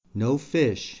No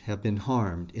fish have been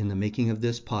harmed in the making of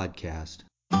this podcast.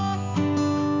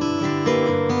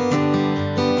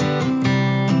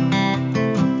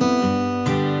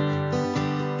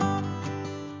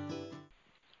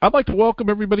 I'd like to welcome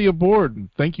everybody aboard and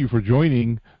thank you for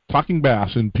joining Talking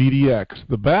Bass in PDX,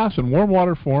 the Bass and Warm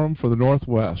Water Forum for the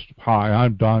Northwest. Hi,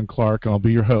 I'm Don Clark and I'll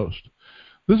be your host.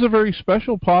 This is a very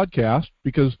special podcast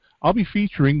because I'll be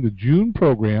featuring the June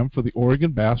program for the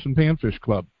Oregon Bass and Panfish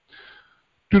Club.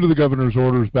 Due to the governor's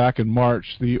orders back in March,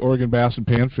 the Oregon Bass and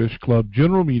Panfish Club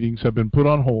general meetings have been put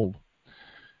on hold.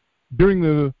 During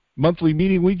the monthly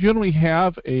meeting, we generally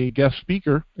have a guest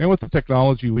speaker, and with the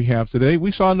technology we have today,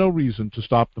 we saw no reason to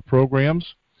stop the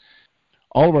programs.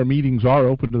 All of our meetings are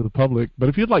open to the public, but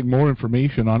if you'd like more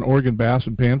information on Oregon Bass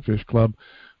and Panfish Club,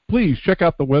 please check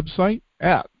out the website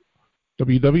at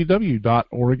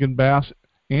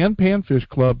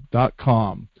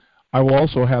www.oregonbassandpanfishclub.com. I will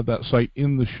also have that site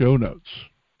in the show notes.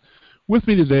 With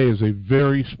me today is a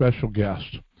very special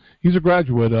guest. He's a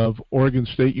graduate of Oregon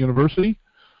State University,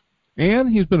 and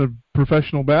he's been a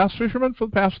professional bass fisherman for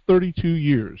the past 32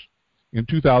 years. In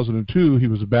 2002, he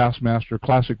was a Bassmaster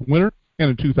Classic winner, and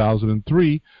in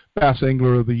 2003, Bass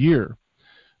Angler of the Year.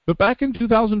 But back in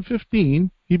 2015,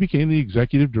 he became the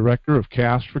executive director of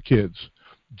Cast for Kids.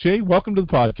 Jay, welcome to the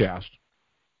podcast.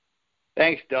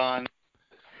 Thanks, Don.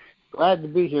 Glad to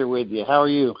be here with you. How are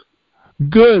you?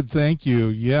 Good, thank you.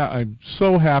 Yeah, I'm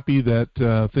so happy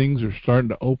that things are starting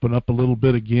to open up a little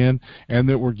bit again and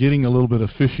that we're getting a little bit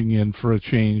of fishing in for a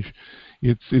change.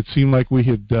 It seemed like we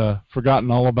had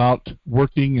forgotten all about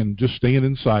working and just staying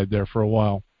inside there for a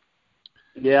while.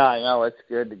 Yeah, I know. It's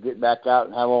good to get back out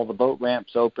and have all the boat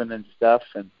ramps open and stuff,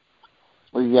 and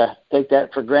we take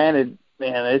that for granted.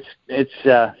 Man,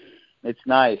 it's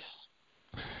nice.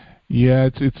 Yeah,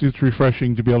 it's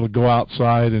refreshing to be able to go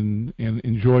outside and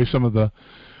enjoy some of the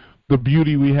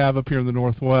beauty we have up here in the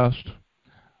Northwest.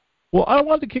 Well, I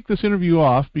wanted to kick this interview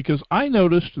off because I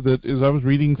noticed that as I was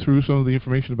reading through some of the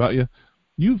information about you,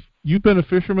 you've been a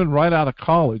fisherman right out of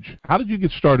college. How did you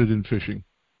get started in fishing?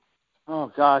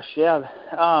 Oh gosh, yeah.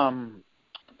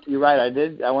 You're right. I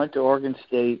did. I went to Oregon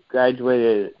State,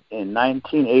 graduated in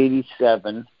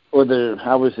 1987.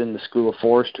 I was in the School of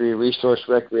Forestry, Resource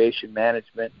Recreation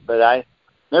Management, but I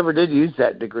never did use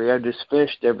that degree. I just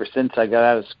fished ever since I got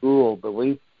out of school. But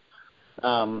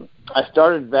I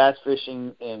started bass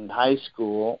fishing in high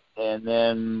school, and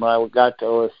then when I got to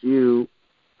OSU,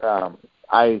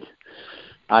 I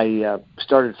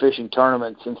started fishing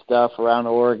tournaments and stuff around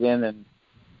Oregon,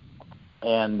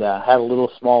 and had a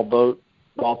little small boat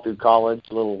all through college,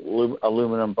 a little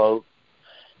aluminum boat,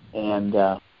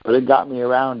 and but it got me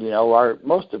around.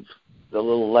 Most of the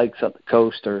little lakes up the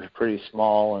coast are pretty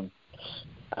small, and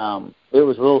it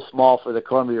was a little small for the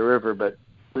Columbia River, but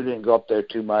we didn't go up there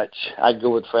too much. I'd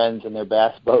go with friends in their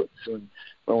bass boats when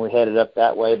we headed up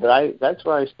that way. But that's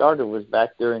where I started, was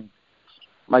back during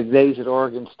my days at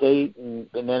Oregon State, and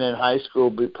then in high school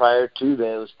prior to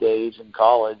those days in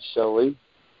college. So we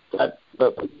kind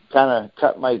of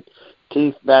cut my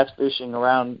teeth bass fishing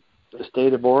around the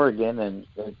state of Oregon, and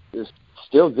it's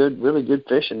still good, really good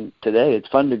fishing today. It's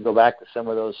fun to go back to some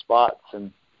of those spots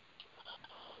and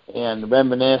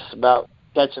reminisce about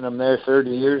catching them there 30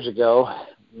 years ago.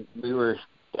 We were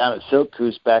down at Silk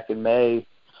Coos back in May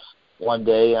one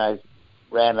day, and I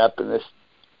ran up in this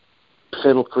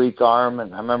Fiddle Creek arm,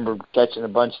 and I remember catching a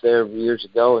bunch there years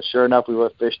ago, and sure enough, we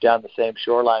both fished down the same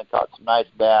shoreline, caught some nice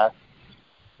bass.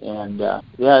 And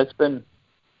it's been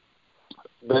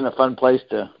a fun place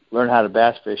to learn how to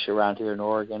bass fish around here in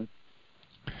Oregon.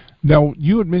 Now,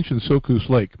 you had mentioned Silk Coos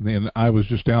Lake, and I was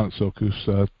just down at Silk Coos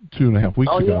 2.5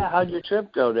 weeks ago. Oh, yeah. How'd your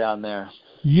trip go down there?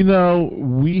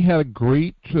 We had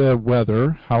great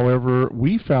weather. However,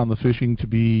 we found the fishing to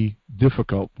be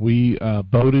difficult. We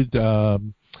boated 5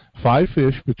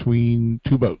 fish between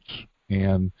 2 boats,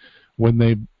 and when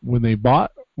they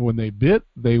bit,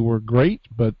 they were great,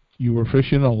 but you were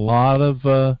fishing a lot of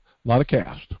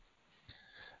cast.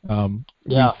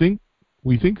 Yeah.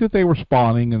 We think that they were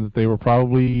spawning and that they were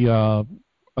probably up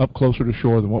closer to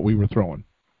shore than what we were throwing.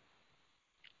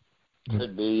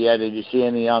 Could be, yeah. Did you see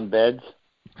any on beds?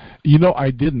 I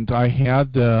didn't. I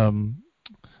had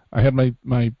my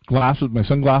glasses, my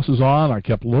sunglasses on. I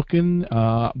kept looking.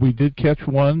 We did catch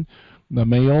one, the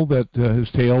male, that his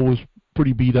tail was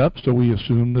pretty beat up, so we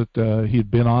assumed that he had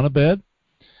been on a bed.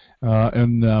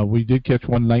 And we did catch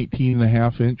one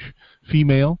 19.5-inch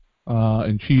female.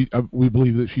 And we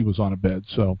believe that she was on a bed.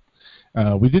 So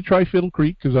we did try Fiddle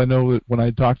Creek, because I know that when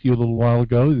I talked to you a little while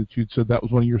ago that you'd said that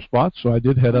was one of your spots. So I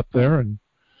did head up there and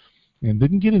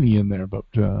didn't get any in there, but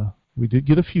We did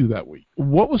get a few that week.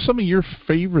 What was some of your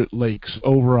favorite lakes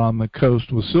over on the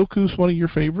coast? Was Silcoos one of your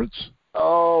favorites?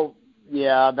 Oh,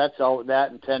 yeah, that's all.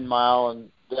 That and 10 Mile and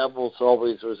Devils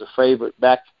always was a favorite.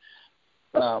 Back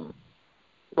when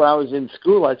I was in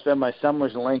school, I'd spend my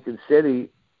summers in Lincoln City.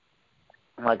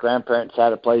 My grandparents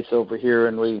had a place over here,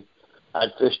 and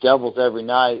I'd fish Devils every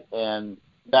night. And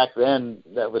back then,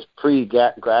 that was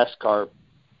pre-grass carp.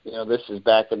 This is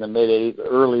back in the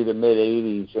early to mid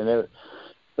 80s, and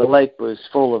the lake was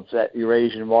full of that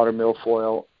Eurasian water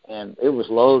milfoil, and it was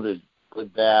loaded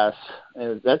with bass.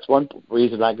 And that's one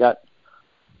reason I got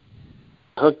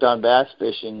hooked on bass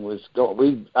fishing.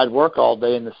 I'd work all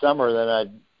day in the summer, then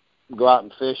I'd go out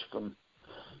and fish from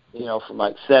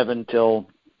like 7 till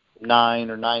 9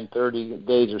 or 9:30.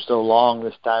 Days are so long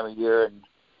this time of year, and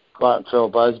go out and throw a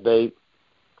buzz bait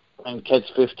and catch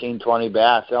 15, 20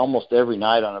 bass almost every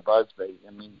night on a buzz bait.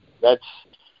 I mean,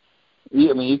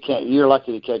 you can't. You're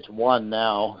lucky to catch one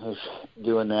now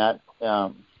doing that.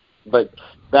 But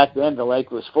back then the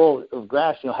lake was full of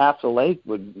grass. Half the lake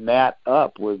would mat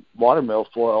up with water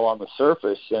milfoil on the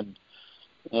surface, and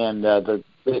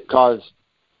it caused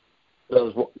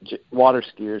those water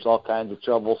skiers all kinds of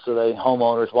trouble. So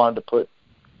homeowners wanted to put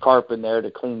carp in there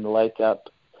to clean the lake up.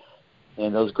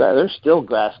 And there's still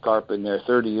grass carp in there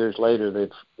 30 years later.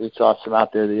 We saw some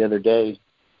out there the other day.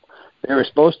 They were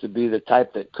supposed to be the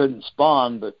type that couldn't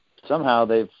spawn, but somehow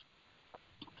they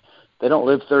don't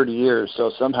live 30 years.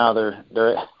 So somehow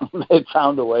they've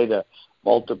found a way to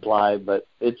multiply. But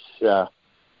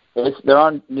there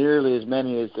aren't nearly as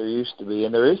many as there used to be,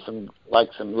 and there is some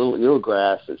little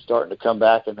eelgrass that's starting to come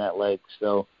back in that lake.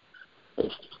 So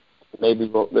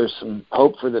there's some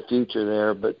hope for the future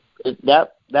there. But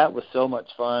that was so much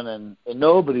fun, and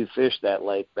nobody fished that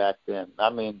lake back then. I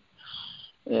mean,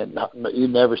 you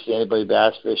never see anybody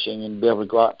bass fishing, and be able to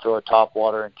go out and throw a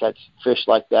topwater and catch fish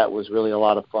like that was really a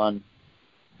lot of fun.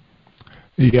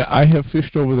 Yeah, I have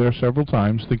fished over there several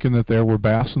times thinking that there were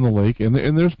bass in the lake, and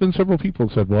there's been several people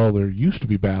that said, well, there used to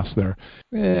be bass there.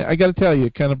 I got to tell you,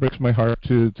 it kind of breaks my heart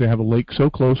to have a lake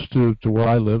so close to where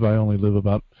I live. I only live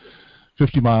about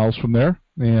 50 miles from there,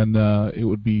 and it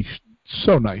would be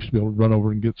so nice to be able to run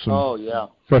over and get some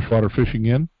freshwater fishing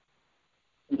in.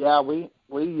 Yeah,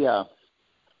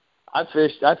 I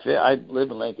fished. I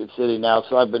live in Lincoln City now,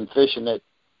 so I've been fishing it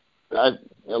a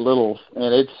little,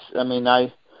 and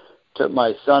I took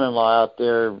my son-in-law out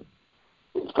there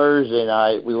Thursday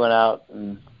night. We went out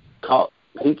and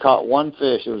he caught one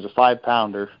fish. It was a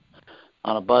 5-pounder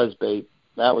on a buzz bait.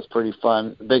 That was pretty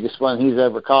fun, the biggest one he's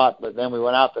ever caught. But then we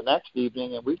went out the next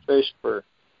evening and we fished for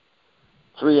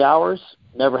 3 hours.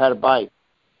 Never had a bite.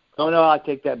 Oh no, I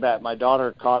take that back. My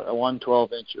daughter caught a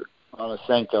 112-incher on a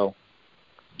Senko.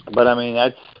 But I mean,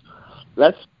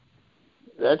 that's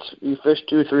you fish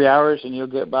 2 or 3 hours and you'll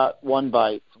get about one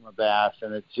bite from a bass,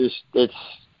 and it's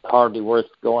hardly worth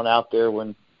going out there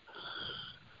when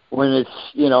it's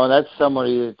and that's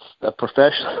somebody that's a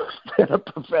professional, been a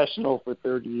professional for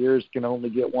 30 years, can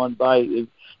only get one bite.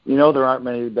 There aren't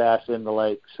many bass in the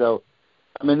lake, so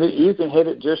I mean you can hit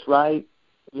it just right,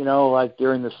 like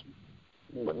during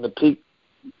the peak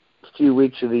few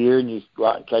weeks of the year, and you go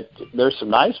out and catch. There's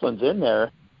some nice ones in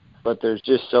there, but there's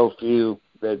just so few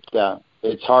that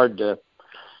it's hard to,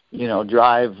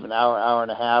 drive an hour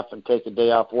and a half and take a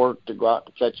day off work to go out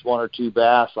and catch 1 or 2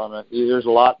 bass on it. There's a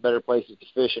lot better places to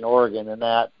fish in Oregon than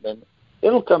that. And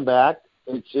it'll come back.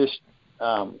 It's just,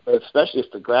 especially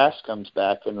if the grass comes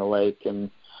back in the lake.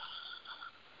 And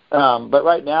but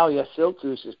right now,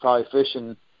 Silcoos is probably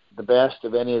fishing the best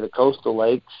of any of the coastal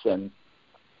lakes. And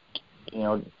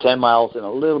 10 Mile's in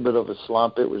a little bit of a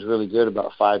slump. It was really good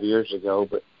about 5 years ago,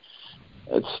 but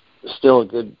it's still a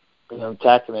good,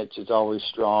 Taconich is always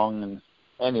strong. And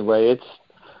anyway,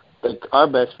 our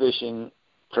best fishing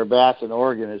for bass in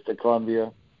Oregon is the Columbia,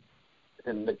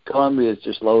 and the Columbia is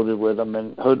just loaded with them,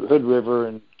 and Hood River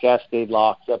and Cascade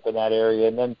Locks up in that area.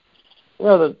 And then,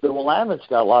 the Willamette's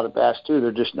got a lot of bass too.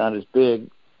 They're just not as big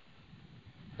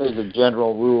as a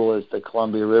general rule as the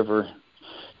Columbia River,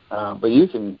 but you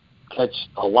can catch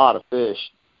a lot of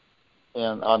fish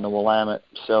on the Willamette.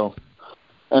 So,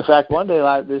 in fact, one day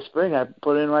this spring, I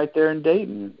put in right there in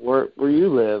Dayton, where you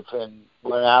live, and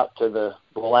went out to the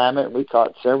Willamette. We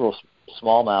caught several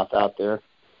smallmouth out there,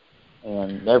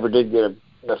 and never did get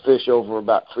a fish over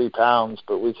about 3 pounds.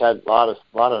 But we've had a lot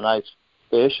of nice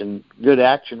fish and good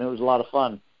action. It was a lot of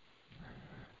fun.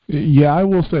 Yeah, I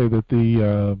will say that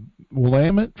the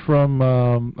Willamette from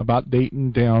about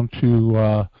Dayton down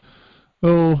to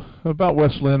about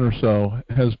West Lynn or so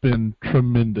has been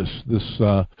tremendous this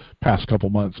past couple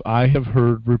months. I have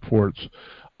heard reports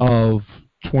of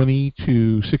 20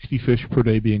 to 60 fish per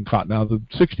day being caught. Now, the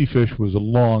 60 fish was a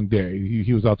long day.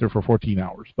 He was out there for 14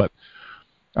 hours, but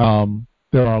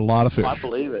there are a lot of fish. I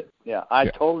believe it. Yeah, I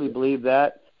totally believe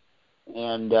that.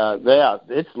 And yeah,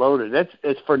 it's loaded.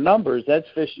 It's for numbers. That's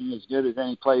fishing as good as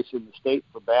any place in the state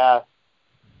for bass.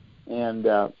 And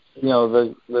you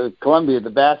know, the Columbia, the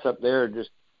bass up there are just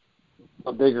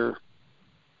a bigger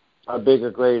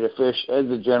grade of fish as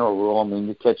a general rule. I mean,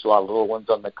 you catch a lot of little ones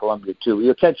on the Columbia too.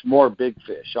 You'll catch more big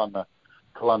fish on the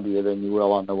Columbia than you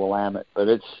will on the Willamette. But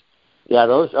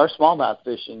our smallmouth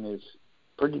fishing is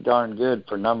pretty darn good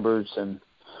for numbers, and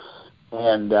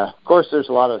of course there's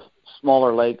a lot of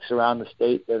smaller lakes around the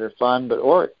state that are fun, but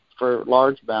for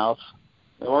largemouth,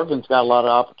 Oregon's got a lot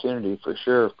of opportunity for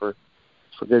sure for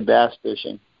good bass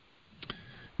fishing.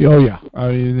 Oh yeah, I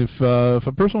mean, if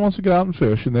a person wants to get out and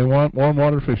fish and they want warm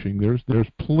water fishing, there's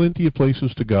plenty of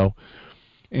places to go.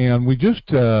 And we just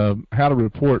had a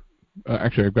report.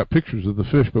 Actually, I've got pictures of the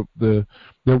fish, but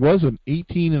there was an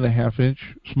 18.5-inch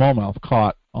smallmouth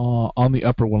caught on the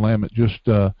Upper Willamette just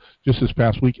this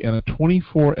past week, and a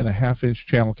 24.5-inch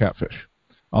channel catfish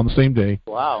on the same day.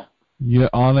 Wow! Yeah,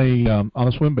 on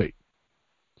a swim bait.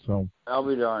 So I'll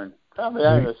be darned. Probably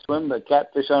on a swim bait,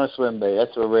 catfish on a swim bait.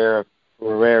 That's a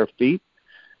rare feat.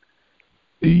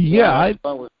 Yeah,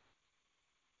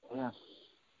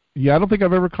 Yeah, I don't think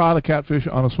I've ever caught a catfish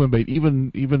on a swim bait,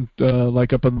 even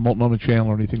like up in the Multnomah Channel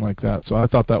or anything like that. So I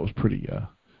thought that was a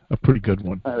pretty good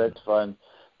one. That's fun.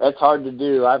 That's hard to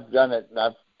do. I've done it, and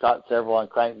I've caught several on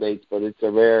crankbaits, but it's a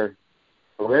rare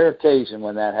occasion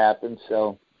when that happens.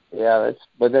 So yeah,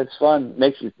 that's fun.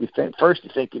 Makes you think. First, you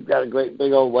think you've got a great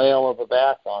big old whale of a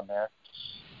bass on there,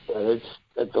 but it's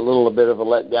a little bit of a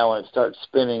letdown when it starts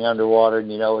spinning underwater,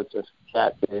 and you know it's a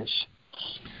catfish.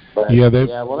 But,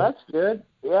 well, that's good.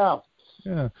 Yeah.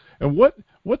 Yeah. And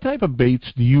what type of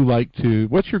baits do you like to?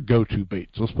 What's your go-to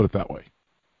baits? Let's put it that way.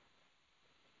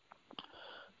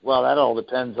 Well, that all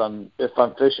depends on if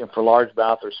I'm fishing for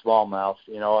largemouth or smallmouth.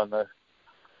 You know, and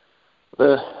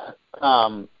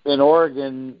in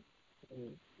Oregon,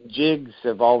 jigs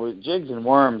and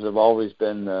worms have always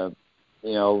been the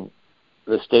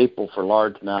staple for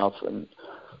largemouth, and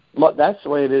that's the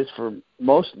way it is for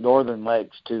most northern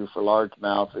lakes too. For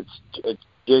largemouth, it's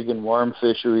jig and worm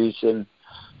fisheries, and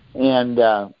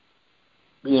you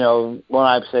know, when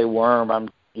I say worm, I'm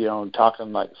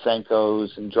talking like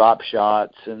Senkos and drop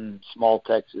shots and small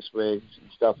Texas rigs and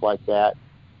stuff like that.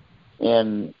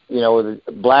 And you know, the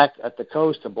black at the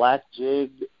coast, a black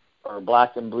jig or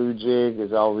black and blue jig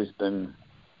has always been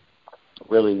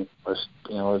really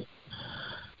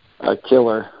a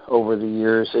killer over the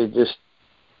years.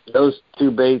 Those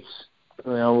two baits,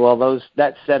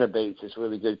 that set of baits is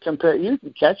really good. You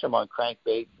can catch them on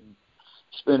crankbait and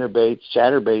spinner baits.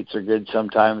 Chatterbaits are good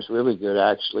sometimes, really good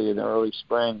actually in the early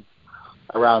spring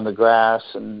around the grass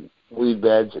and weed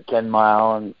beds at 10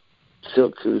 Mile and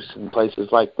Silk Goose and places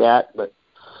like that. But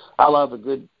I love a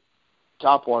good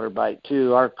topwater bite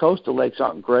too. Our coastal lakes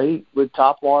aren't great with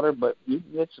topwater, but you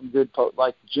can get some good,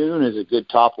 like June is a good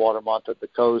topwater month at the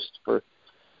coast for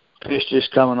fish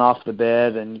just coming off the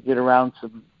bed, and you get around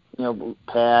some,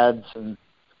 pads and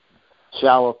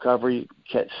shallow cover. You can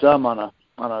catch some on a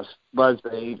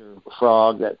buzzbait or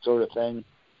frog, that sort of thing.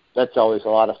 That's always a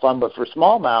lot of fun. But for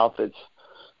smallmouth,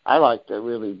 I like to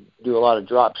really do a lot of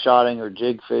drop shotting or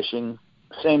jig fishing.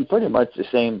 Pretty much the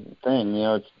same thing.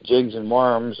 It's jigs and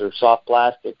worms or soft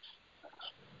plastics,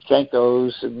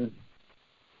 Senkos and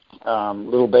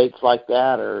little baits like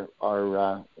that, or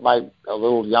like a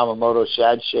little Yamamoto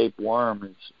shad-shaped worm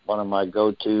is one of my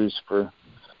go-tos for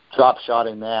drop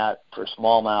shotting that for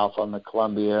smallmouth on the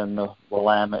Columbia and the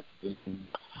Willamette. You can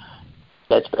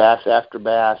catch bass after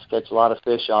bass, catch a lot of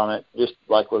fish on it, just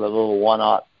like with a little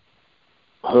 1/0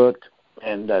 hook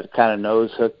and kind of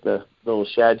nose hook, the little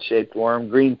shad-shaped worm,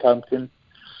 green pumpkin.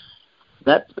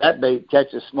 That bait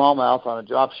catches smallmouth on a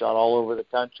drop shot all over the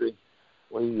country.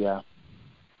 We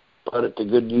put it to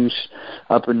good use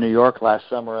up in New York last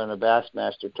summer in a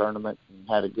Bassmaster tournament and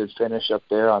had a good finish up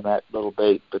there on that little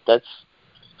bait. But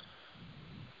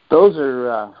those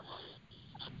are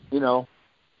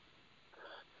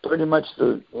pretty much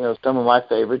some of my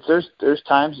favorites. There's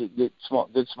times you get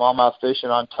good smallmouth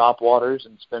fishing on top waters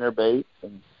and spinner baits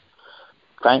and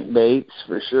crankbaits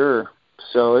for sure.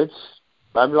 So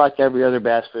I'm like every other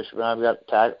bass fisherman. I've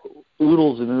got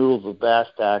oodles and oodles of bass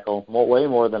tackle, way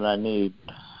more than I need.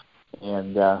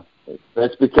 And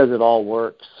that's because it all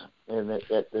works, and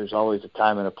there's always a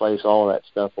time and a place. All of that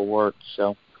stuff will work.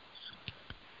 So,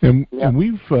 and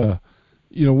we've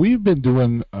been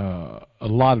doing a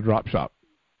lot of drop shot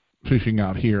fishing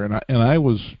out here, and I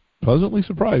was pleasantly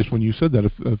surprised when you said that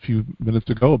a few minutes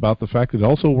ago about the fact that it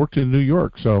also worked in New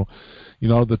York. So,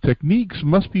 the techniques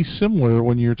must be similar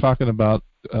when you're talking about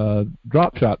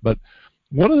drop shot. But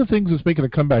one of the things that's making a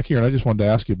comeback here, and I just wanted to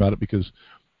ask you about it because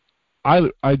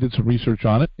I did some research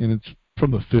on it, and it's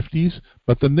from the 50s,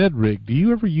 but the Ned rig, do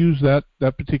you ever use that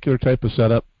particular type of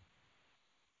setup?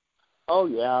 Oh,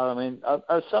 yeah. I mean,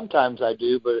 sometimes I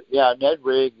do, but, yeah, Ned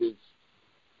rig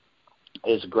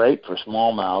is great for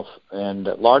smallmouth, and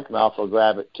largemouth will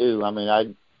grab it, too. I mean,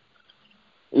 I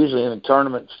usually in a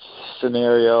tournament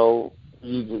scenario,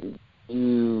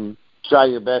 you try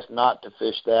your best not to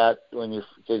fish that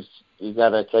because you got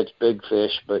to catch big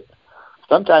fish, but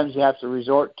sometimes you have to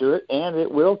resort to it, and it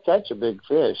will catch a big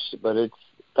fish, but it's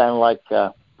kind of like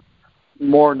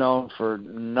more known for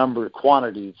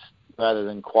quantities rather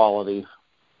than quality.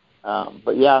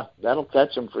 But, yeah, that'll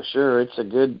catch them for sure. It's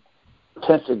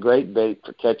a great bait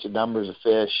for catching numbers of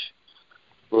fish,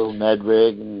 little Ned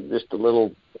rig, and just a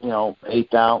little,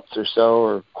 1/8 ounce or so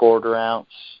or 1/4 ounce,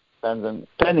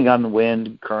 depending on the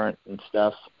wind, current, and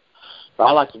stuff. But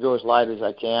I like to go as light as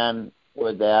I can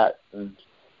with that, and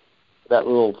that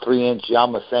little 3-inch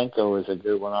Yamasenko is a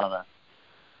good one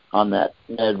on that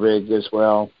Ned rig as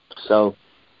well. So,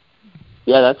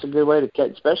 yeah, that's a good way to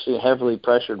catch, especially in heavily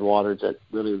pressured waters. That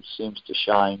really seems to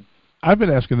shine. I've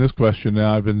been asking this question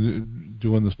now. I've been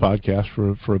doing this podcast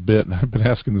for a bit, and I've been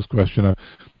asking this question.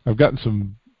 I've gotten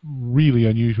some really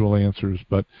unusual answers,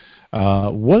 but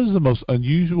what is the most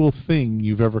unusual thing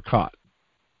you've ever caught?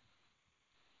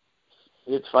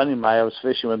 It's funny, I was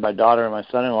fishing with my daughter and my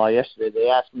son-in-law yesterday. They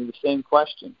asked me the same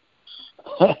question.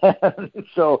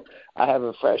 So I have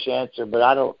a fresh answer, but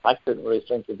I couldn't really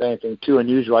think of anything too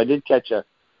unusual. I did catch a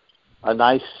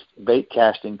nice bait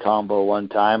casting combo one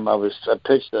time. I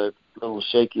pitched a little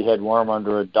shaky head worm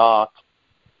under a dock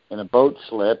in a boat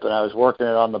slip, and I was working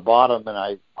it on the bottom, and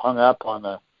I hung up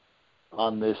on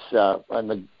one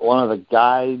of the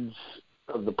guides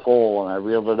of the pole, and I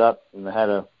reeled it up, and I had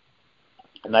a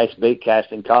nice bait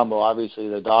casting combo. Obviously,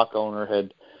 the dock owner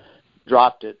had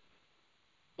dropped it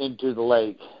into the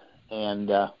lake, and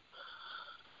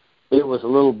it was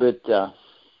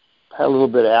had a little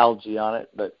bit of algae on it,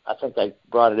 but I think I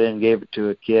brought it in and gave it to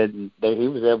a kid, and he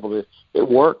was able to. It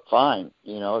worked fine.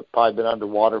 It probably been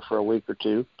underwater for a week or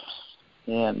two,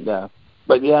 and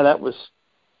but yeah, that was.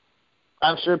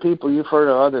 I'm sure you've heard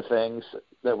of other things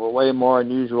that were way more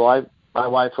unusual. My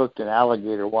wife hooked an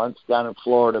alligator once down in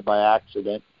Florida by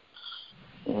accident,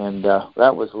 and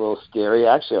that was a little scary.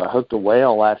 Actually, I hooked a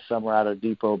whale last summer out of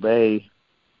Depot Bay,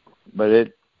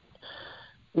 but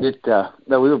we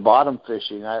were bottom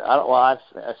fishing. I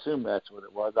assume that's what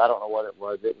it was. I don't know what it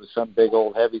was. It was some big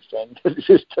old heavy thing that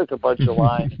just took a bunch of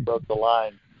lines, broke the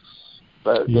line.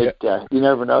 But you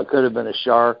never know. It could have been a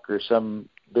shark or some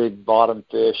big bottom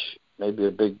fish, maybe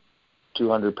a big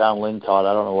 200-pound lingcod.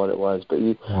 I don't know what it was, but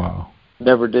you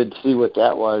never did see what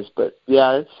that was. But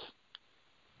yeah, it's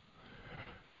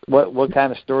what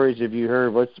kind of stories have you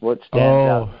heard? What stands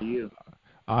out to you?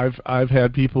 I've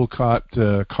had people caught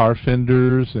car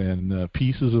fenders and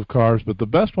pieces of cars, but the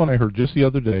best one I heard just the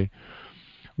other day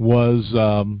was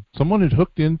someone had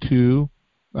hooked into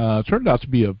turned out to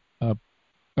be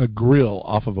a grill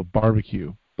off of a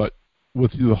barbecue, but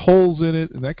with the holes in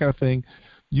it and that kind of thing.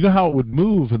 You know how it would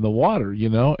move in the water,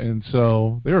 and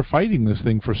so they were fighting this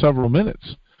thing for several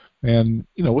minutes. And,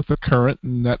 with the current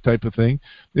and that type of thing,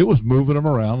 it was moving them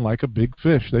around like a big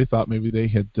fish. They thought maybe they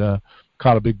had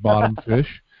caught a big bottom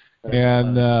fish.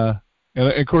 And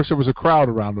of course, there was a crowd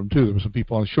around them, too. There were some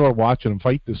people on shore watching them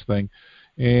fight this thing.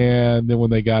 And then when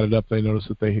they got it up, they noticed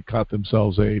that they had caught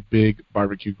themselves a big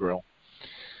barbecue grill.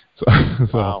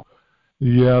 Wow.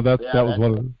 Yeah, that was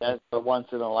one of them. That's a once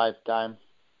in a lifetime.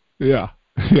 Yeah.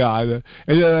 Yeah, and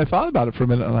then I thought about it for a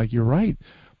minute. I'm like, you're right.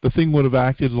 The thing would have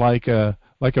acted like a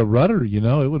rudder. It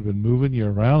would have been moving you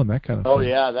around and that kind of thing. Oh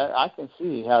yeah, that I can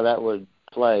see how that would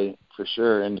play for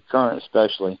sure, in the current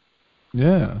especially.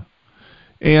 Yeah,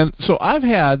 and so I've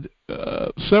had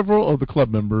several of the club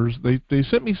members. They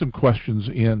sent me some questions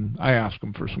in. I asked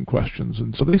them for some questions,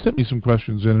 and so they sent me some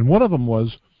questions in. And one of them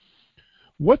was,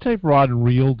 what type rod and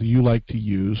reel do you like to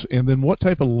use, and then what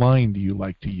type of line do you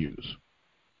like to use?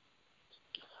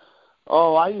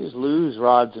 Oh, I use Lew's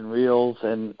rods and reels,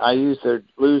 and I use their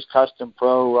Lew's Custom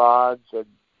Pro rods, and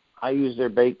I use their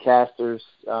bait casters,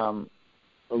 the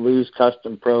Lew's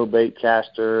Custom Pro bait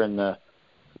caster, and the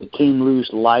Team Lew's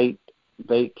Light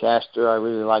bait caster. I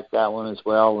really like that one as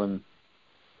well, and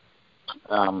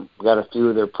got a few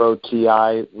of their Pro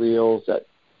TI reels.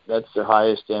 That's their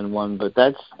highest end one, but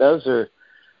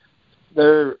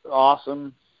they're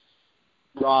awesome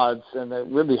rods, and they're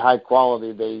really high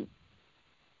quality.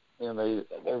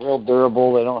 they're real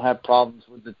durable. They don't have problems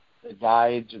with the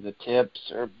guides or the tips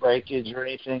or breakage or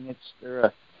anything.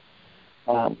 They're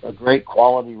a great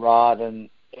quality rod, and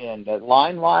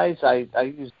line wise, I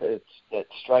use that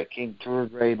Strike King Tour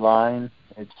grade line.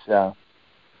 It's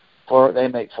they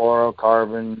make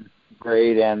fluorocarbon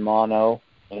grade and mono,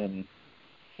 and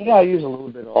I use a little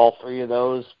bit of all three of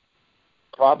those.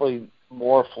 Probably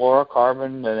more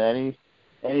fluorocarbon than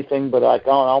anything, but like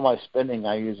on all my spinning,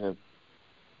 I use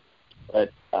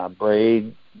a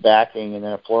braid backing and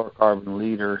then a fluorocarbon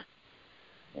leader,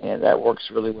 and that works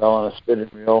really well on a spinning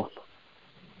reel.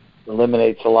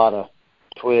 Eliminates a lot of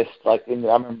twists. Like I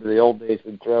remember the old days,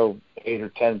 we'd throw 8 or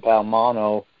 10 pound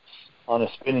mono on a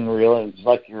spinning reel, and it's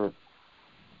like you're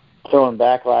throwing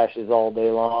backlashes all day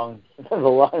long. The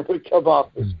line would come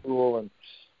off the spool,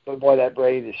 but boy, that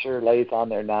braid is sure lays on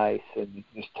there nice. And you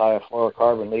just tie a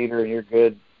fluorocarbon leader, and you're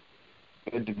good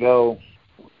to go.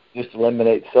 Just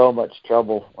eliminate so much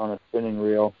trouble on a spinning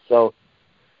reel. So,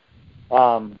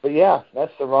 but yeah,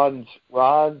 that's the rods,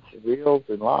 reels,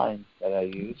 and lines that I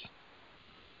use.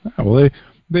 Well,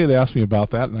 they had asked me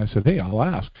about that, and I said, hey, I'll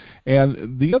ask.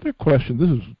 And the other question, this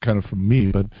is kind of from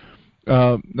me, but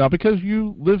now because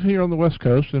you live here on the West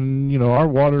Coast, and our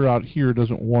water out here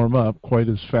doesn't warm up quite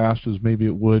as fast as maybe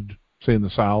it would, say, in the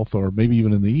South or maybe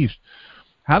even in the East,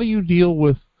 how do you deal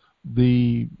with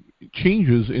the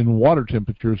changes in water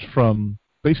temperatures from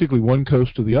basically one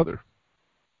coast to the other?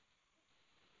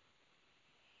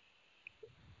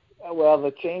 Well,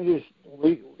 the changes,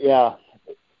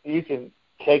 you can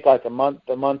take like the month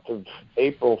of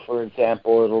April, for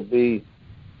example. It'll be,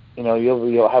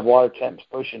 you'll have water temps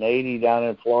pushing 80 down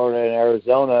in Florida and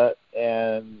Arizona,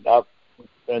 and up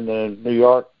in the New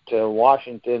York to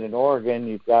Washington and Oregon,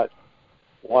 you've got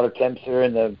water temps that are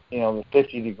in the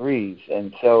 50 degrees,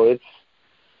 and so it's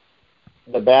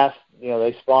the bass.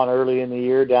 They spawn early in the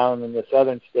year down in the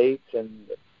southern states, and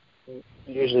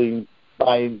usually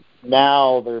by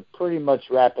now they're pretty much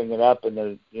wrapping it up in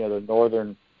the the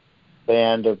northern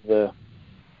band of the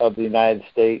United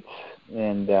States,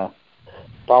 and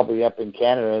probably up in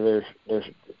Canada they're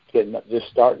just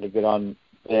starting to get on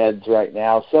beds right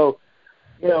now. So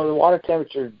the water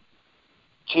temperature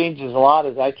changes a lot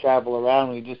as I travel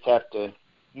around. We just have to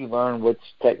learn which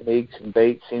techniques and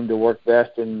baits seem to work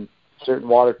best in certain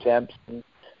water temps. And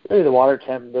really, the water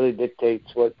temp really dictates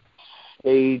what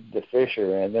stage the fish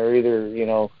are in. They're either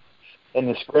in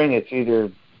the spring it's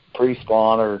either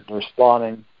pre-spawn or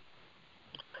spawning.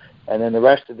 And then the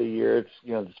rest of the year,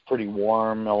 it's pretty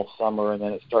warm all summer, and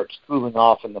then it starts cooling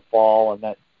off in the fall, and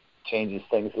that changes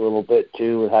things a little bit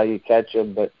too with how you catch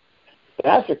them. But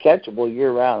bass are catchable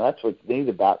year round. That's what's neat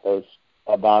about them.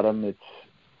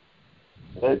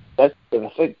 That's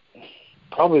I think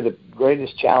probably the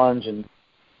greatest challenge and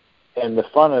the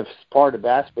funnest part of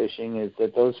bass fishing is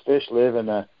that those fish live in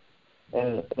that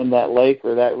lake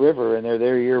or that river, and they're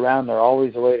there year round. There's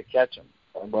always a way to catch them,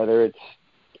 and whether it's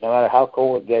no matter how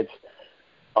cold it gets.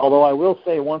 Although I will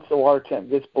say, once the water temp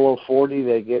gets below 40,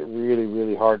 they get really,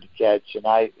 really hard to catch. And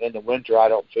in the winter, I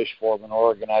don't fish for them in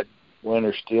Oregon. I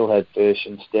winter steelhead fish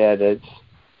instead.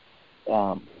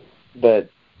 But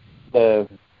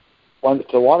once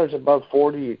the water's above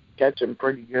 40, you catch them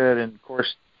pretty good. And of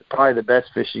course, probably the best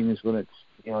fishing is when it's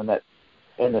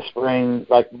in the spring,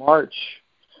 like March.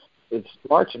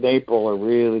 March and April are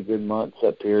really good months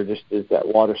up here, just as that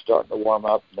water's starting to warm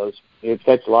up. You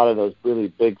catch a lot of those really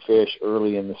big fish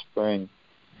early in the spring,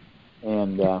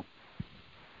 and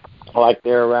like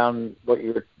they're around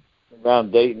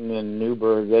Dayton and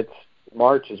Newburgh.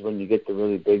 March is when you get the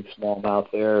really big smallmouth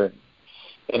there. And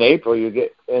in April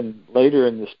and later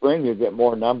in the spring you get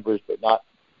more numbers, but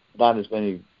not as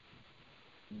many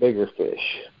bigger fish.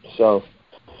 So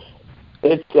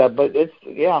it's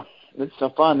so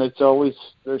fun.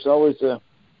 There's always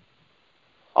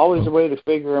a way to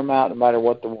figure them out, no matter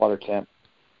what the water temp.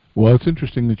 Well, it's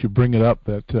interesting that you bring it up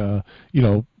that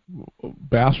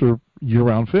bass are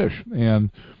year-round fish,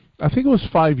 and I think it was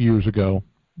 5 years ago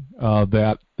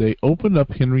that they opened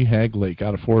up Henry Hagg Lake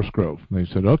out of Forest Grove. And they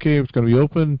said, okay, it's going to be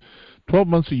open 12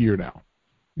 months a year now.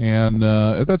 And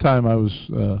at that time, I was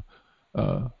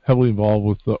heavily involved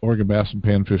with the Oregon Bass and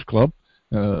Panfish Club.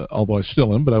 Although I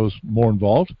still am, but I was more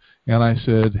involved. And I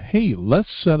said, hey, let's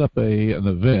set up an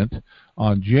event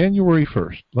on January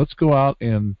 1st. Let's go out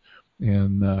and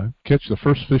catch the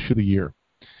first fish of the year.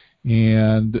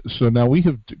 And so now we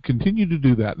have continued to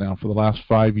do that now for the last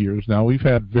 5 years. Now we've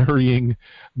had varying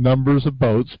numbers of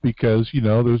boats because,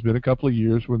 there's been a couple of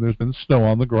years when there's been snow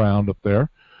on the ground up there.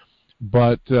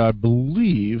 But I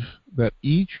believe that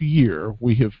each year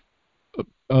we have,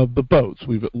 of the boats,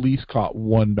 we've at least caught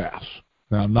one bass.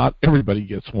 Now, not everybody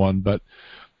gets one, but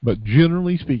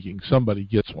generally speaking, somebody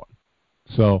gets one.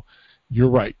 So you're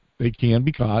right. They can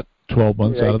be caught 12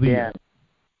 months out of the year.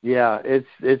 Yeah, it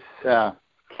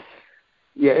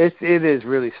is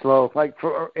really slow. Like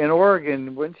in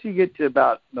Oregon, once you get to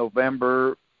about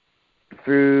November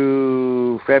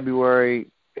through February,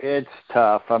 it's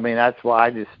tough. I mean, that's why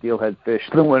I just steelhead fish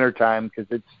in the wintertime,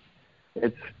 because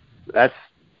that's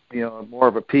more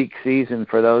of a peak season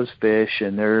for those fish,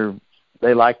 and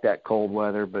they like that cold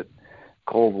weather, but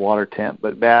cold water temp.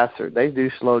 But bass, they do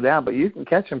slow down, but you can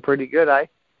catch them pretty good.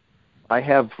 I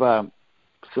have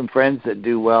some friends that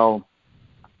do well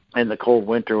in the cold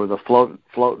winter with a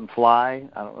float and fly.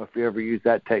 I don't know if you ever use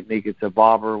that technique. It's a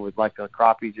bobber with like a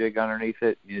crappie jig underneath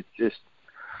it. It's just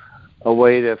a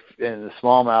way to, and the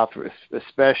smallmouth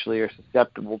especially are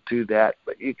susceptible to that.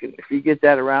 But if you get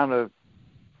that around a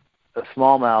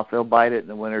smallmouth, they'll bite it in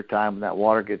the wintertime when that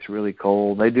water gets really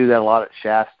cold. They do that a lot at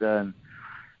Shasta and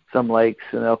some lakes,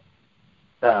 and they'll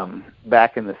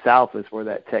back in the south is where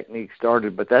that technique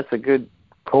started. But that's a good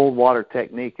cold water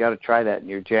technique. You ought to try that in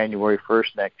your January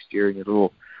 1st next year in your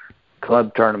little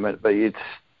club tournament. But you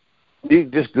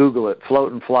just Google it,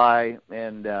 float and fly,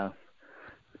 and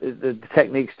the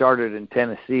technique started in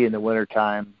Tennessee in the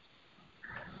wintertime.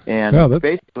 And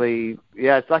basically,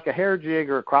 it's like a hair jig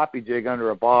or a crappie jig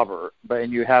under a bobber,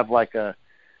 and you have like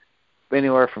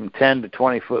anywhere from 10 to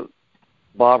 20 foot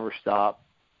bobber stop.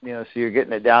 So you're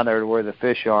getting it down there to where the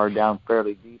fish are, down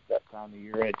fairly deep that time of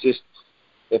year. And it just,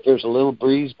 if there's a little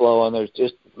breeze blowing,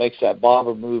 it makes that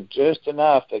bobber move just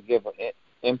enough to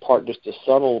impart just a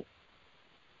little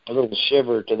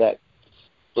shiver to that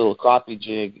little crappie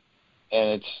jig,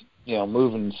 and it's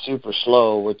moving super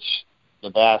slow, which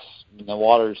the bass, when the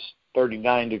water's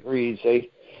 39 degrees,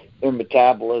 their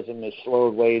metabolism is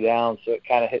slowed way down, so it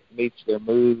kind of meets their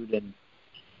mood, and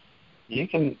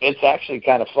it's actually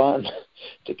kind of fun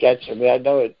to catch them. I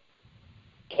know at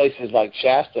places like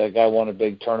Shasta, a guy won a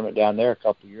big tournament down there a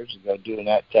couple of years ago doing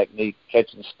that technique,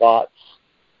 catching spots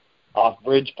off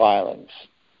bridge pilings.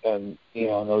 And,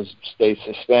 they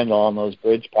suspend on those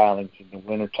bridge pilings in the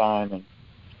wintertime. And,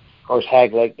 of course,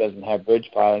 Hag Lake doesn't have bridge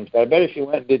pilings. But I bet if you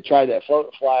went and did try that float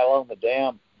and fly along the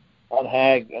dam on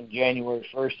Hag on January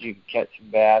 1st, you could catch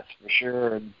some bass for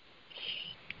sure. And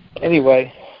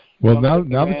anyway, well, now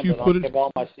that you put it, give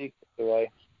all my secrets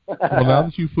away. Well,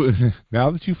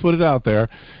 now that you put it out there,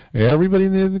 everybody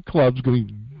in the club's going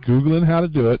to be Googling how to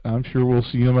do it. I'm sure we'll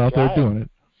see them out there doing it.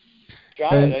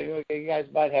 Try it. You guys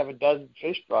might have a dozen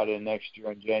fish brought in next year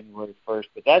on January 1st,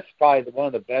 but that's probably one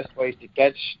of the best ways to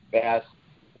catch bass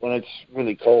when it's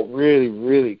really cold, really,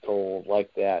 really cold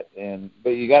like that. But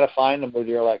you got to find them with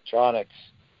your electronics.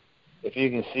 If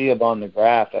you can see them on the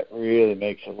graph, that really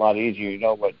makes it a lot easier. You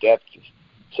know what depth to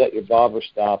set your bobber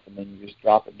stop, and then you just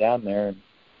drop it down there and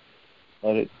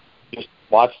let it just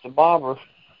watch the bobber.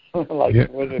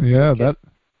 That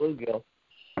bluegill.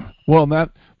 Well,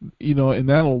 and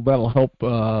that'll help.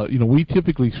 We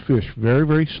typically fish very,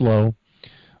 very slow.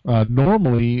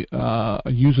 Normally, I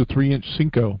use a 3-inch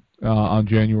Senko on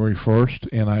January 1st,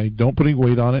 and I don't put any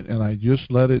weight on it, and I just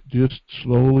let it just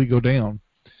slowly go down.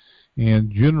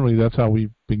 And generally, that's how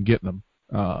we've been getting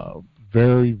them.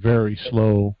 Very, very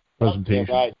slow presentation.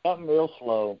 Yeah, right, something real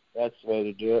slow. That's the way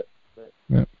to do it.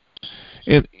 Yeah.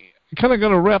 And kind of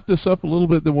going to wrap this up a little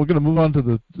bit, then we're going to move on to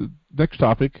the next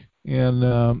topic. And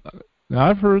now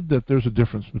I've heard that there's a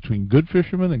difference between good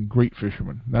fishermen and great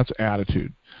fishermen. That's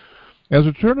attitude. As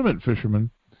a tournament fisherman,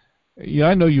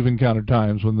 I know you've encountered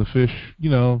times when the fish,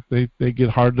 they get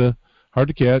hard to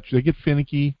catch. They get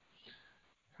finicky.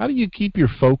 How do you keep your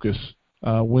focus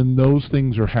when those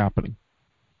things are happening?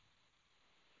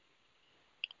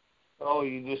 Oh,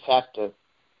 you just have to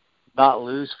not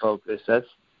lose focus. That's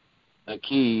the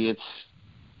key.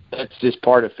 That's just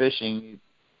part of fishing.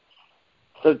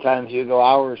 Sometimes you go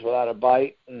hours without a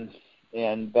bite,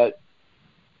 but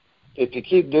if you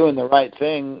keep doing the right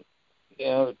thing,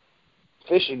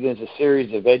 fishing is a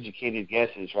series of educated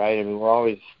guesses, right? I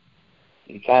mean,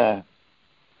 you kind of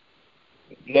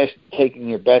guess, taking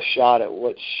your best shot at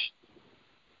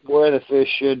where the fish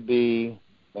should be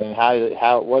and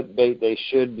what bait they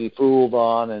should be fooled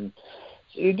on, and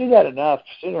so you do that enough,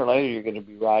 sooner or later you're going to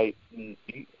be right. And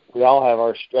we all have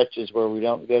our stretches where we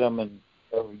don't get them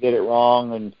or we get it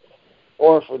wrong,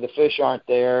 or if the fish aren't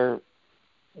there,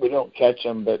 we don't catch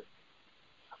them. But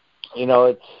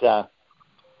it's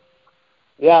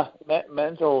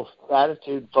mental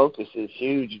attitude focus is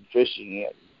huge in fishing.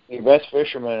 Your best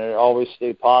fishermen always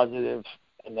stay positive,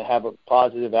 and they have a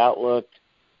positive outlook,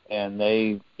 and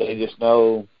they just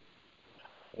know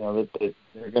that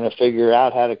they're going to figure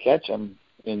out how to catch them,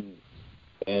 and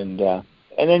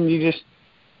And then you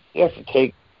have to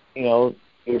take, your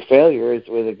failure is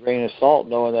with a grain of salt,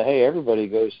 knowing that, hey, everybody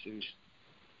goes through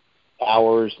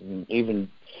hours and even,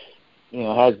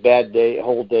 has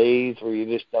whole days where you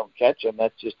just don't catch them.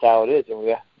 That's just how it is.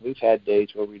 And we've had days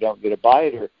where we don't get a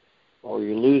bite, or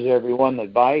you lose every one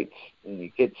that bites, and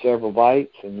you get several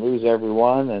bites and lose every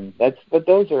one. But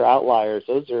those are outliers.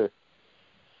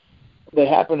 They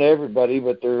happen to everybody,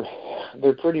 but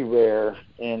they're pretty rare.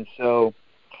 And so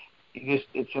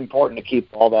it's important to keep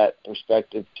all that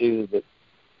perspective too, that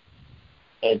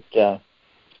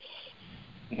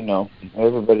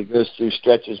everybody goes through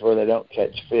stretches where they don't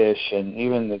catch fish, and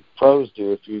even the pros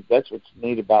do. That's what's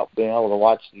neat about being able to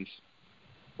watch these,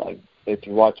 like if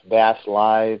you watch Bass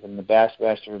Live and the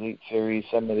Bassmaster Elite Series,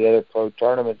 some of the other pro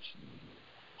tournaments,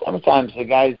 sometimes the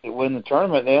guys that win the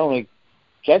tournament, they only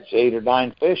catch 8 or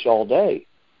 9 fish all day,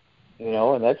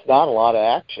 and that's not a lot of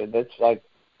action. That's like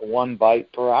 1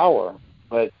 bite per hour.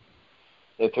 But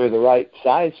if they're the right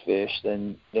size fish,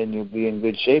 then you'll be in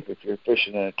good shape if you're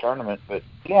fishing in a tournament. But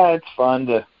yeah, it's fun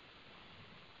to.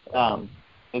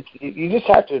 You just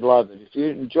have to love it. If you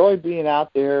enjoy being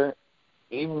out there,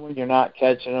 even when you're not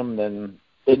catching them,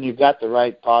 then you've got the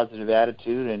right positive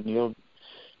attitude, and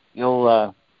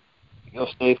you'll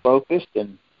stay focused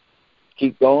and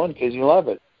keep going because you love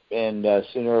it. And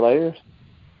sooner or later,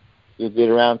 you'll get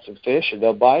around some fish, and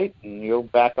they'll bite, and you'll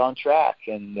back on track.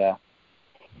 And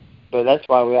but that's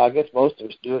why I guess most of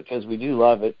us do it, because we do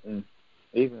love it. And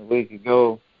even if we could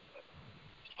go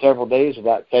several days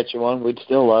without catching one, we'd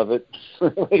still love it.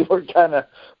 We were kind of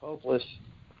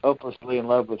hopelessly in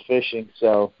love with fishing,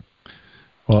 so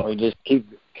we just keep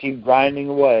grinding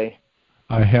away.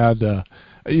 I had,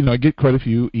 I get quite a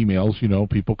few emails,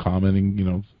 people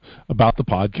commenting, about the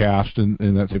podcast and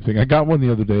that type of thing. I got one the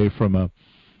other day from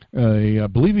I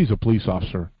believe he's a police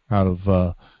officer out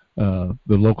of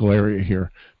the local area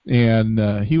here,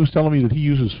 and he was telling me that he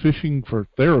uses fishing for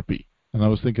therapy. And I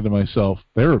was thinking to myself,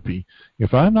 therapy?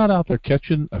 If I'm not out there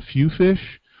catching a few fish,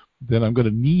 then I'm going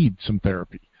to need some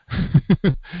therapy.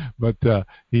 But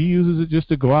he uses it just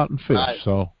to go out and fish. Right.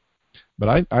 So,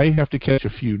 but I have to catch a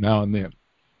few now and then.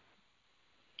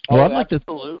 Well,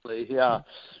 absolutely, yeah.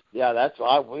 That's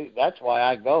why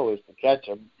I go, is to catch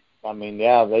them. I mean,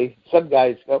 some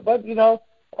guys go, but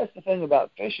that's the thing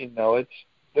about fishing, though.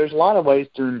 There's a lot of ways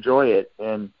to enjoy it,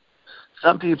 and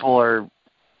some people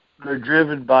they're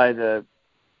driven by the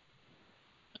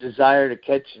desire to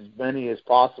catch as many as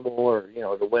possible, or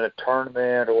to win a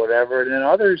tournament or whatever. And then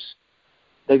others,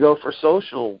 they go for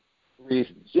social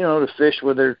reasons, to fish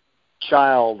with their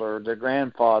child or their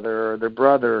grandfather or their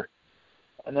brother.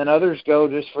 And then others go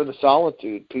just for the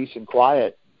solitude, peace and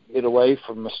quiet, get away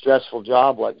from a stressful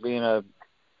job like being a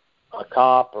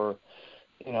cop or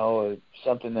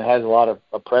something that has a lot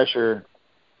of pressure.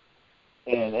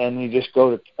 And you just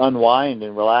go to unwind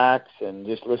and relax and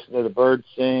just listen to the birds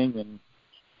sing and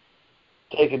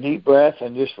take a deep breath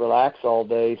and just relax all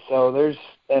day. So there's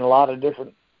a lot of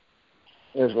different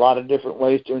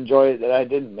ways to enjoy it that I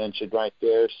didn't mention right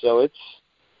there. So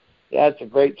it's a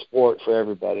great sport for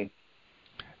everybody.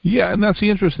 Yeah, and that's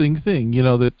the interesting thing,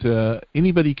 that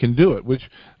anybody can do it, which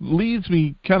leads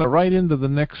me kind of right into the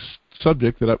next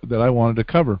subject that I wanted to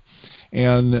cover.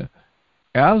 And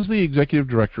as the executive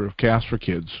director of Cast for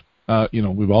Kids,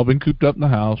 we've all been cooped up in the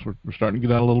house. We're starting to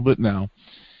get out a little bit now.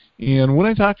 And when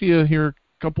I talked to you here a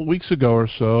couple weeks ago or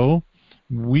so,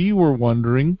 we were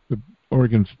wondering, the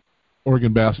Oregon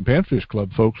Bass and Panfish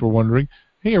Club folks were wondering,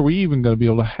 hey, are we even going to be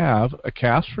able to have a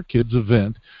Cast for Kids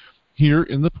event here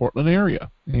in the Portland area?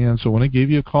 And so when I gave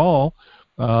you a call,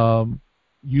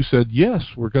 you said, yes,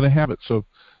 we're going to have it. So,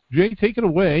 Jay, take it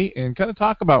away and kind of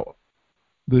talk about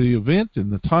the event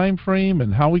and the time frame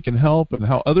and how we can help and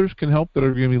how others can help that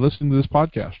are going to be listening to this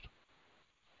podcast.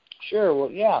 Sure.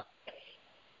 Well, yeah.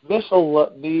 This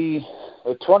will be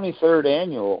the 23rd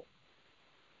annual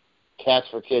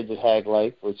Cast for Kids at Hagg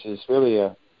Lake, which is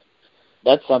really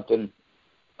that's something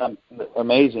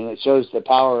amazing. It shows the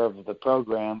power of the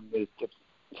program.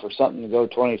 For something to go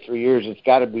 23 years, it's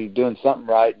got to be doing something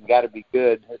right and got to be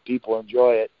good that people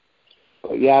enjoy it.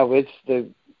 But yeah, we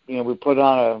put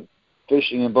on a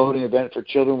fishing and boating event for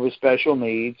children with special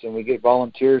needs, and we get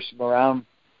volunteers from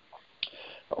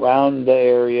around the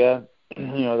area,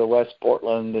 the West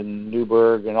Portland and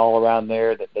Newburgh and all around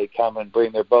there, that they come and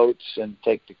bring their boats and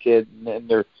take the kid and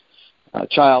their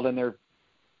child and their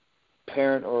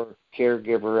parent or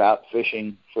caregiver out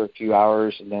fishing for a few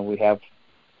hours, and then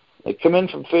they come in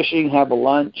from fishing, have a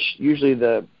lunch. Usually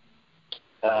the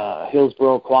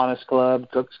Hillsboro Kiwanis Club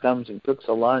comes and cooks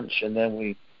a lunch, and then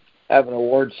we have an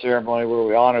award ceremony where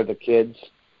we honor the kids,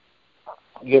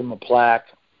 give them a plaque,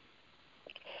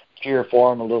 cheer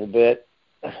for them a little bit,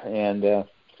 and it's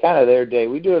kind of their day.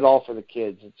 We do it all for the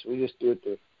kids. We just do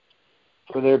it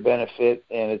for their benefit,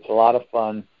 and it's a lot of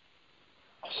fun.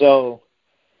 So,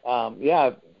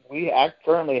 we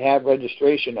currently have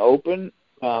registration open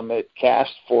at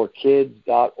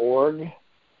castforkids.org,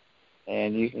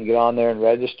 and you can get on there and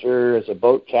register as a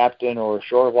boat captain or a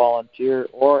shore volunteer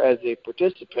or as a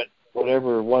participant,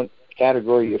 whatever one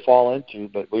category you fall into.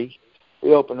 But we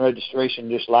opened registration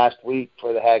just last week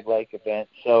for the Hag Lake event.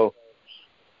 So,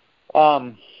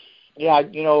 I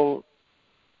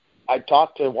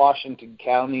talked to Washington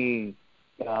County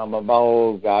I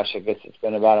guess it's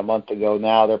been about a month ago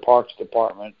now, their Parks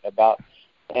Department,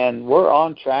 and we're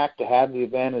on track to have the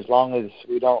event as long as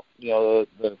we don't,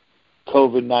 the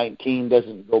COVID-19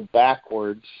 doesn't go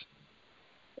backwards,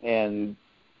 and,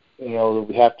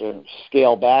 we have to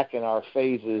scale back in our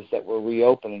phases that we're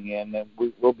reopening in, and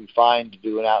we'll be fine to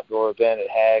do an outdoor event at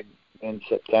Hag in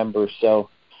September. So,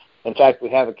 in fact,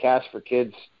 we have a Cast for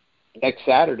Kids next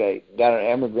Saturday down at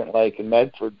Emigrant Lake in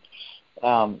Medford.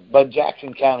 But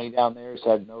Jackson County down there has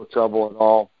had no trouble at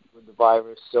all with the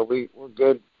virus, so we're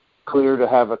good, clear to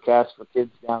have a Cast for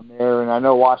Kids down there. And I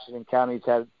know Washington County's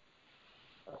had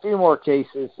a few more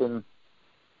cases than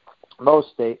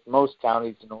most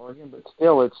counties in Oregon, but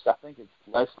still, I think it's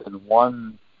less than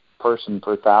one person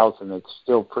per 1,000. It's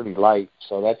still pretty light,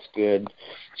 so that's good.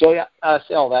 So I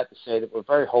say all that to say that we're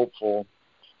very hopeful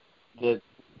that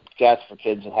Cast for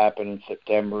Kids will happen in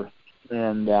September,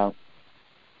 and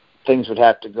things would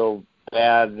have to go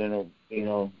bad, and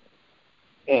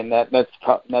and that's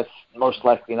most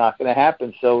likely not going to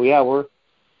happen. So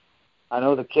I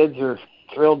know the kids are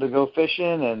thrilled to go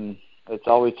fishing, and it's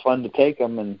always fun to take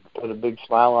them and put a big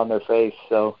smile on their face.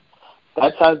 So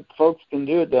that's how folks can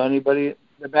do it. Though the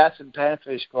Bass and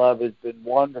Panfish Club has been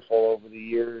wonderful over the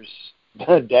years,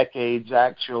 decades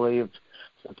actually, of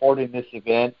supporting this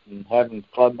event and having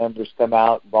club members come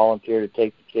out and volunteer to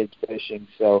take the kids fishing.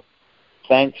 So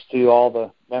thanks to all the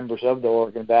members of the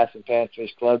Oregon Bass and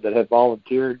Panfish Club that have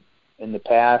volunteered in the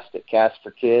past at Cast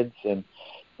for Kids, and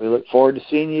we look forward to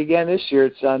seeing you again this year.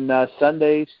 It's on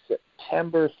Sunday,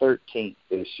 September 13th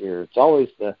this year. It's always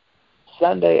the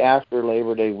Sunday after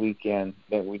Labor Day weekend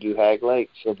that we do Hag Lake.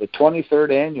 So the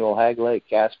 23rd annual Hag Lake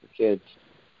Cast for Kids.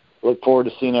 Look forward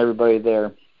to seeing everybody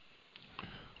there.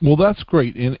 Well, that's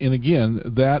great. And again,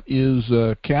 that is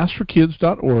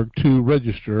castforkids.org to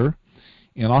register.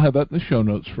 And I'll have that in the show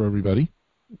notes for everybody.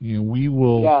 We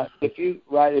will. Yeah, if you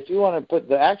want to put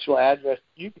the actual address,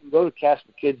 you can go to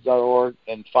castforkids.org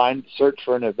and search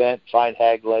for an event, find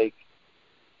Hag Lake,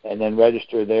 and then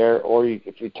register there. Or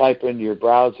if you type into your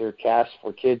browser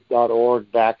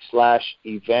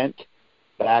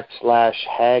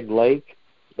castforkids.org/event/Hag Lake,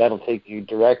 that'll take you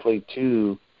directly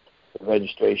to the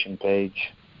registration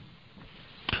page.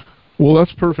 Well,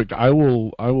 that's perfect. I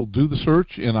will do the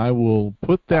search, and I will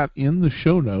put that in the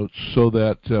show notes so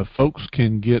that folks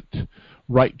can get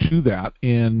right to that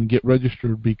and get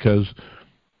registered, because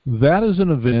that is an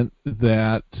event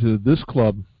that this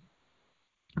club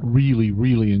really,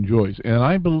 really enjoys. And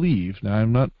I believe, now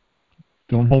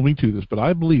don't hold me to this, but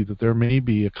I believe that there may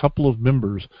be a couple of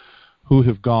members who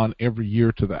have gone every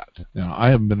year to that. Now, I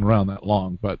haven't been around that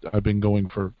long, but I've been going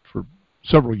for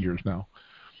several years now.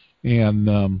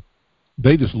 And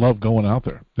they just love going out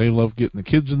there. They love getting the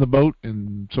kids in the boat,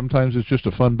 and sometimes it's just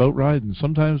a fun boat ride, and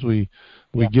sometimes we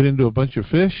get into a bunch of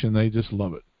fish, and they just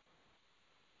love it.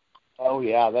 Oh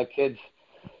yeah, the kids,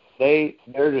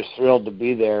 they're just thrilled to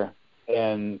be there,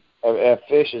 and a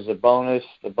fish is a bonus.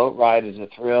 The boat ride is a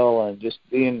thrill, and just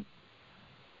being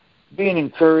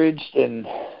encouraged and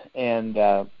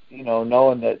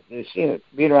knowing that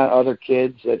being around other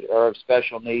kids that are of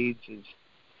special needs is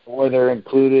where they're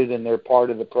included and they're part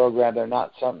of the program. They're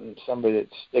not somebody that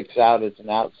sticks out as an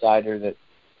outsider that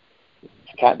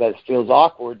feels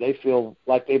awkward. They feel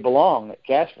like they belong at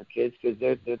Cast for Kids, because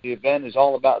the event is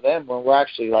all about them, when we're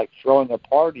actually like throwing a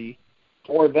party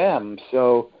for them.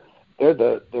 So they're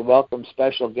the welcome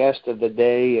special guest of the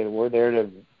day, and we're there to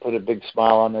put a big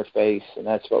smile on their face, and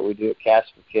that's what we do at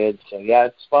Cast for Kids. So yeah,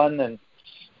 it's fun, and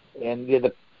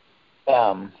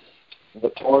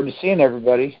look forward to seeing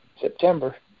everybody in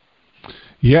September.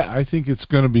 Yeah, I think it's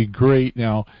going to be great.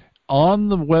 Now, on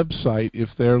the website, if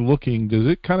they're looking, does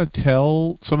it kind of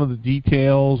tell some of the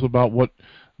details about what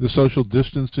the social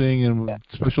distancing and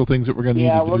special things that we're going to need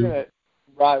to do?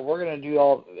 We're going to do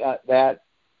all that.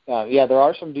 There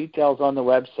are some details on the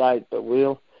website, but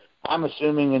I'm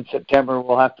assuming in September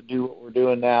we'll have to do what we're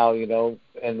doing now,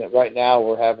 and that right now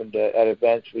we're having to, at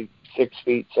events, 6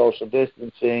 feet social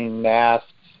distancing,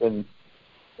 masks,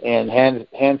 and hand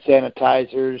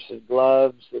sanitizers and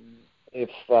gloves and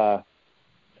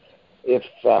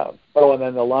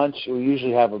then the lunch, we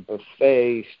usually have a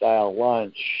buffet style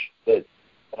lunch that,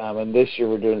 and this year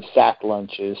we're doing sack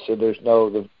lunches, so there's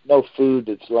no food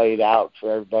that's laid out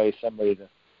for somebody to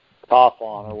cough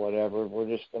on or whatever. We're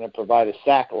just going to provide a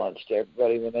sack lunch to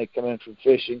everybody when they come in from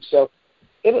fishing. So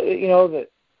the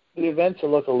events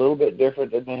will look a little bit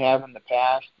different than they have in the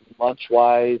past,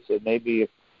 lunch-wise, and maybe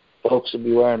folks will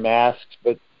be wearing masks,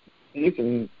 but you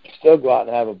can still go out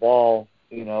and have a ball,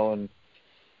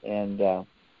 and go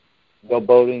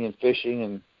boating and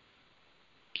fishing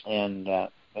and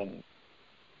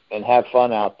have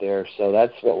fun out there. So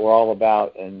that's what we're all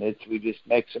about, and we just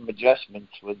make some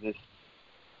adjustments with this,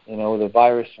 the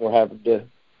virus. We're having to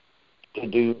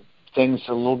do things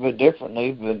a little bit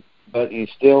differently, but we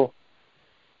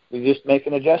just make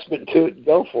an adjustment to it and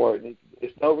go for it.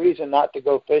 There's no reason not to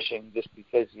go fishing just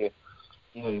because you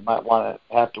might want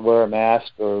to have to wear a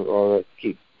mask or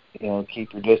keep your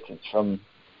distance from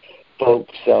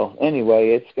folks. So anyway,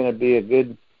 it's going to be a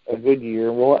good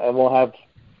year. We'll have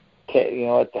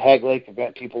at the Hag Lake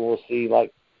event, people will see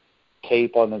like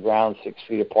tape on the ground 6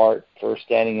 feet apart for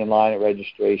standing in line at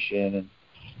registration and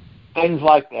things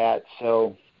like that.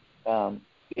 So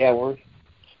we're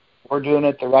doing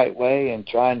it the right way and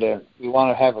we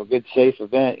want to have a good, safe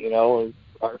event.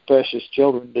 Our precious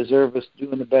children deserve us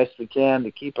doing the best we can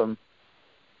to keep them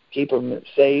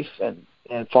safe and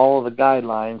follow the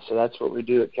guidelines. So that's what we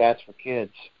do at Cats for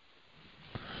Kids.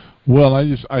 Well,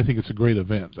 I think it's a great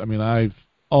event. I mean, I've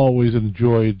always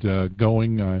enjoyed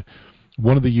going.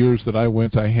 One of the years that I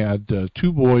went, I had 2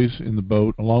 boys in the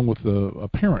boat along with a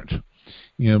parent,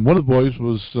 and one of the boys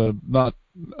was not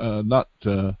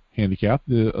handicapped.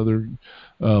 The other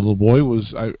little boy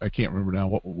was I can't remember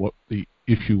now what the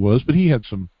issue was, but he had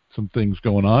some things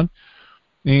going on,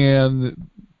 and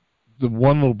the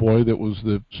one little boy that was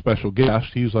the special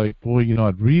guest, he's like, boy,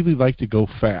 I'd really like to go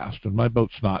fast, and my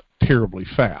boat's not terribly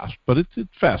fast, but it's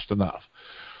fast enough.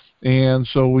 And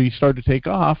so we started to take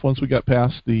off once we got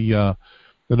past the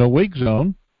no wake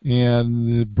zone,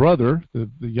 and the brother, the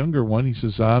younger one, he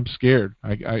says, I'm scared,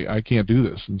 I can't do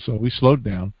this. And so we slowed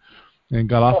down and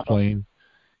got off plane,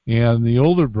 and the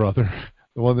older brother,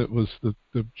 the one that was the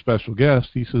special guest,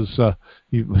 he says,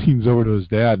 he leans over to his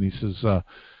dad and he says,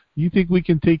 you think we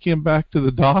can take him back to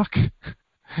the dock?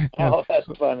 Oh, that's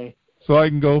funny. So I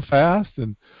can go fast.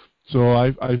 And so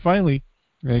I finally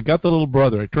got the little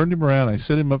brother. I turned him around. I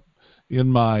set him up in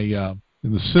my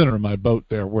in the center of my boat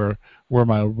there where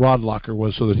my rod locker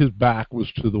was, so that his back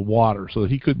was to the water, so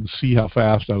that he couldn't see how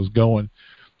fast I was going.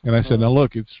 And I said, now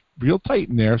look, it's real tight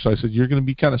in there. So I said, you're going to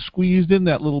be kind of squeezed in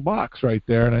that little box right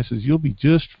there. And I said, you'll be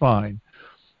just fine.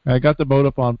 And I got the boat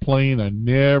up on plane. I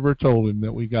never told him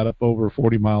that we got up over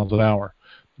 40 miles an hour.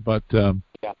 But that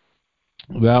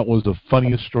was the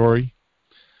funniest story.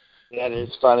 Yeah, it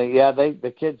is funny. Yeah,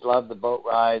 the kids love the boat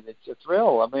ride. It's a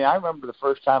thrill. I mean, I remember the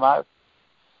first time I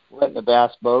went in a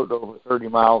bass boat over 30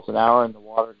 miles an hour, and the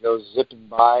water goes zipping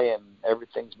by, and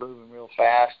everything's moving real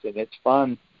fast, and it's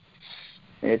fun.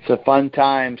 It's a fun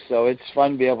time, so it's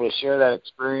fun to be able to share that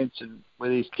experience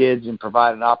with these kids and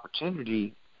provide an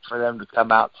opportunity for them to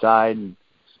come outside and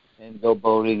go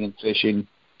boating and fishing.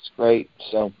 It's great.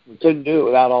 So we couldn't do it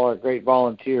without all our great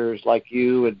volunteers like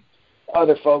you and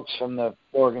other folks from the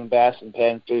Oregon Bass and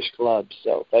Panfish Club.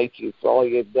 So thank you for all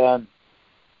you've done.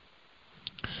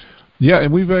 Yeah,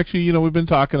 and we've actually, we've been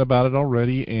talking about it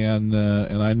already, and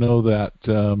I know that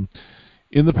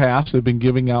in the past they've been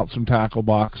giving out some tackle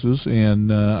boxes,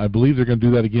 and I believe they're going to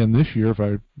do that again this year, if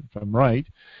I'm right.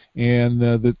 And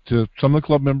that some of the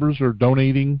club members are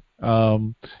donating, a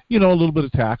little bit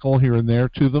of tackle here and there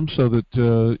to them, so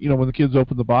that when the kids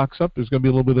open the box up, there's going to be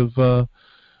a little bit of a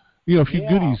few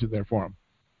goodies in there for them.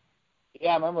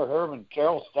 Yeah, I remember Herb and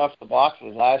Carol stuffed the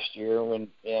boxes last year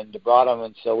and brought them,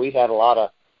 and so we had a lot of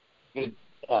good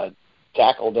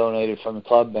tackle donated from the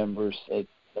club members. It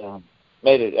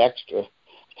made it extra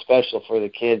special for the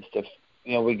kids to,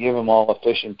 we give them all a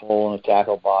fishing pole and a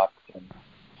tackle box. And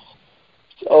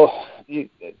so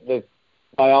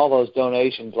by all those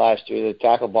donations last year, the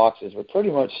tackle boxes were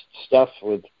pretty much stuffed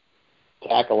with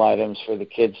tackle items for the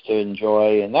kids to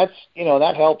enjoy, and that's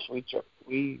that helps.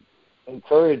 We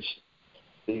encourage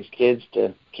these kids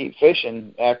to keep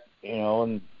fishing,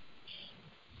 and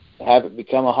have it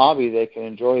become a hobby they can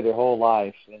enjoy their whole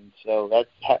life. And so that's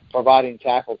providing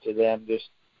tackle to them just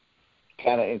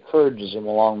kind of encourages them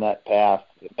along that path.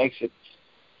 It makes it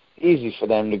easy for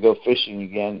them to go fishing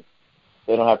again.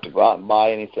 They don't have to go out and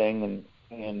buy anything,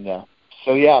 and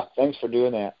so yeah, thanks for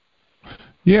doing that.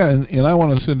 Yeah, and I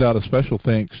want to send out a special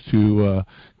thanks to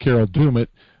Carol Dumit,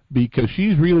 because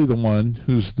she's really the one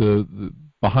who's the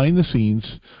behind the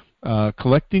scenes,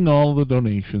 collecting all the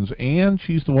donations, and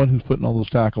she's the one who's putting all those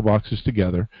tackle boxes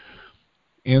together.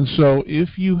 And so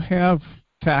if you have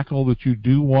tackle that you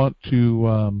do want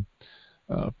to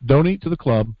donate to the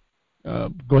club,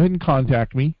 go ahead and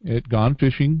contact me at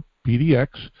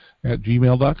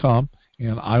gonefishingpdx@gmail.com,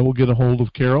 and I will get a hold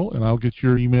of Carol, and I'll get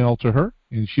your email to her,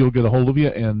 and she'll get a hold of you.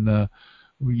 And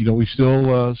we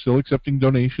still accepting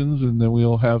donations, and then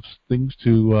we'll have things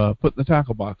to put in the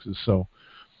tackle boxes. So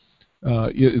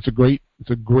it's a great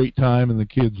time, and the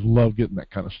kids love getting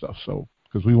that kind of stuff. So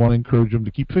because we want to encourage them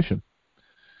to keep fishing.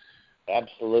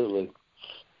 Absolutely.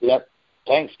 Yep.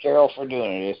 Thanks, Carol, for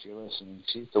doing it. If you're listening,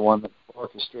 she's the one that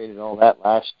orchestrated all that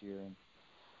last year and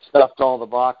stuffed all the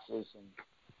boxes, and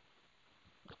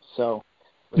so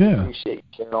we appreciate you,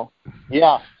 Carol.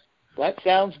 Yeah, that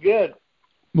sounds good.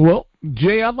 Well,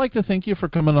 Jay, I'd like to thank you for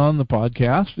coming on the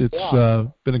podcast. It's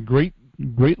been a great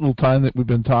little time that we've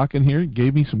been talking here. You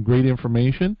gave me some great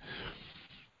information.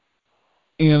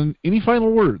 And any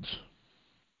final words?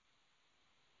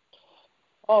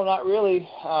 Oh, not really.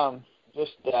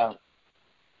 Just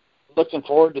looking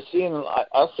forward to seeing.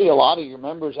 I'll see a lot of your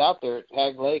members out there at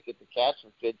Tag Lake at the Cats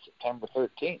for Kids September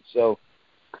 13th. So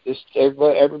just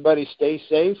everybody stay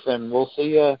safe, and we'll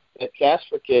see you at Cats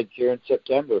for Kids here in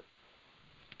September.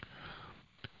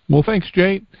 Well, thanks,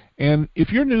 Jay. And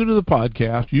if you're new to the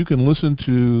podcast, you can listen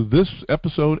to this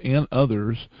episode and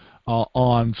others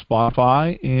on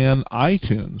Spotify and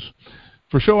iTunes.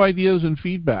 For show ideas and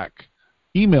feedback,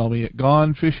 email me at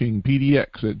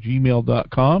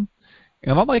gonefishingpdx@gmail.com.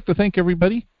 And I'd like to thank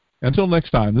everybody. Until next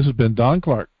time, this has been Don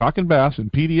Clark, talking bass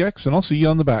and PDX, and I'll see you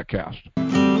on the Backcast.